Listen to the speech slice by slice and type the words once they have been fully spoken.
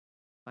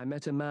I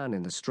met a man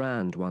in the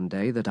Strand one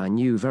day that I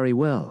knew very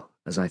well,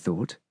 as I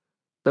thought,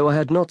 though I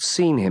had not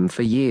seen him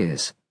for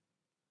years.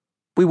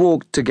 We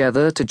walked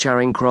together to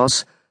Charing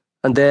Cross,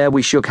 and there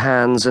we shook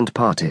hands and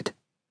parted.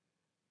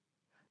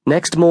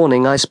 Next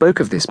morning I spoke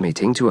of this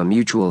meeting to a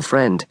mutual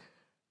friend,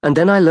 and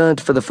then I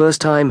learnt for the first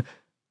time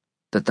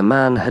that the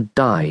man had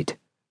died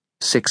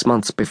 6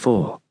 months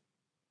before.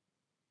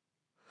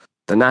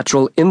 The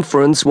natural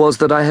inference was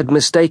that I had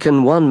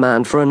mistaken one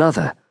man for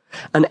another,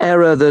 an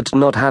error that,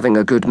 not having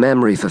a good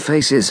memory for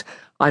faces,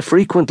 I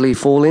frequently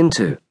fall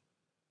into.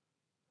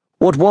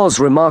 What was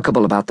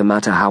remarkable about the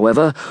matter,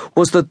 however,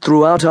 was that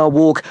throughout our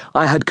walk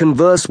I had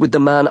conversed with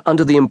the man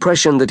under the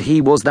impression that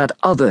he was that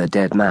other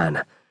dead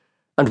man,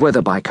 and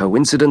whether by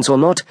coincidence or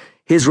not,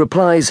 his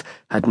replies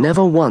had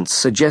never once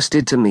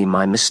suggested to me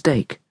my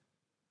mistake.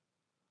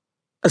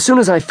 As soon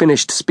as I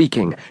finished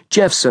speaking,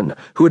 Jeffson,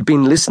 who had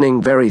been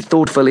listening very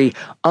thoughtfully,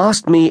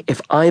 asked me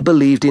if I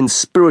believed in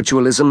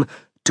spiritualism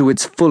to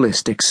its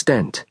fullest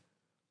extent.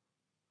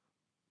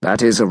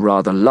 "That is a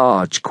rather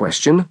large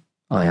question,"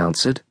 I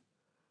answered.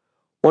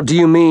 "What do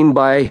you mean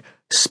by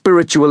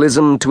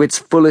spiritualism to its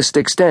fullest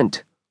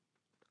extent?"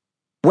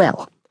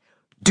 "Well,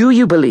 do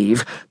you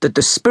believe that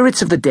the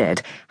spirits of the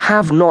dead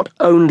have not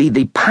only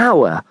the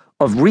power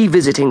of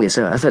revisiting this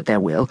earth at their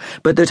will,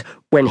 but that,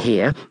 when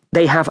here,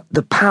 they have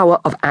the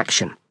power of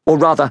action, or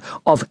rather,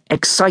 of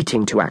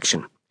exciting to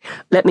action?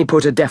 Let me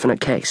put a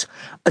definite case.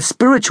 A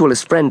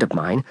spiritualist friend of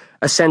mine,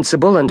 a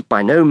sensible and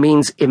by no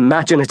means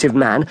imaginative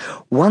man,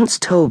 once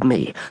told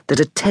me that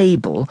a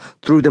table,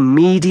 through the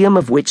medium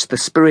of which the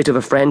spirit of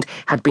a friend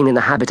had been in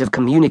the habit of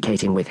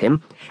communicating with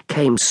him,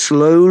 came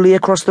slowly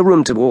across the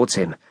room towards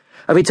him,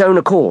 of its own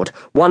accord,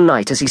 one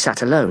night as he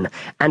sat alone,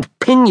 and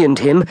pinioned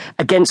him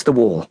against the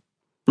wall.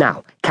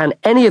 Now, can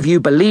any of you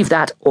believe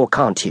that, or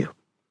can't you?"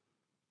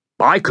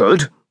 "I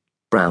could,"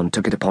 Brown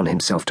took it upon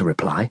himself to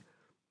reply.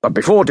 "But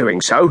before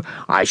doing so,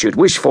 I should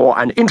wish for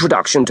an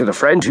introduction to the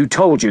friend who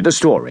told you the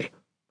story.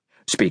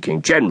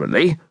 Speaking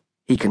generally,"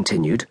 he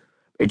continued,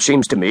 "it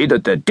seems to me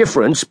that the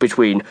difference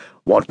between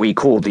what we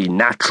call the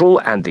natural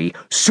and the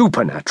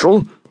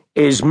supernatural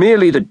is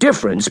merely the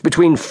difference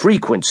between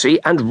frequency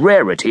and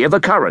rarity of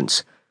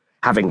occurrence.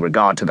 Having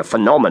regard to the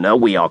phenomena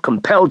we are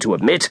compelled to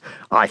admit,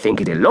 I think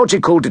it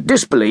illogical to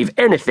disbelieve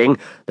anything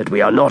that we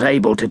are not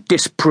able to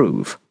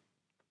disprove."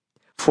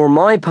 "For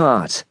my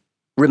part,"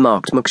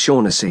 remarked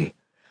McShaughnessy,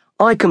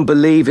 "I can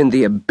believe in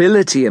the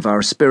ability of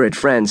our spirit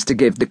friends to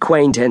give the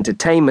quaint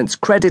entertainments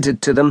credited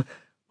to them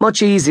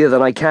much easier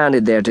than I can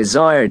in their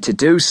desire to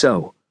do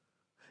so."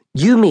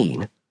 "You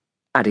mean,"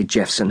 added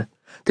Jeffson,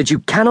 "that you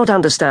cannot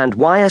understand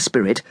why a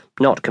spirit,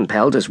 not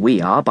compelled as we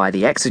are by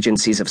the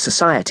exigencies of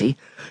society,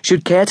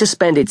 should care to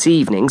spend its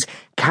evenings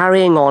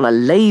carrying on a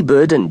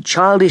laboured and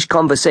childish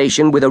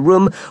conversation with a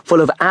room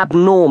full of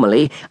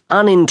abnormally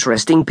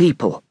uninteresting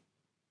people."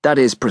 "That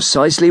is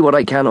precisely what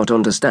I cannot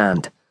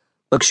understand,"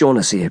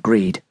 McShaughnessy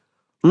agreed.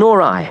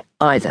 "Nor I,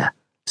 either,"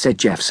 said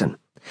Jeffson.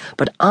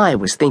 "But I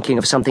was thinking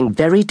of something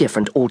very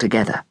different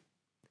altogether.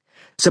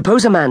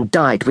 Suppose a man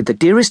died with the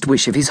dearest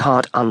wish of his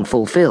heart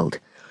unfulfilled.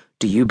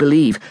 Do you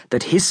believe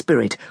that his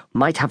spirit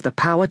might have the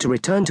power to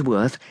return to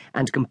earth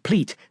and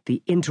complete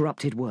the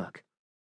interrupted work?"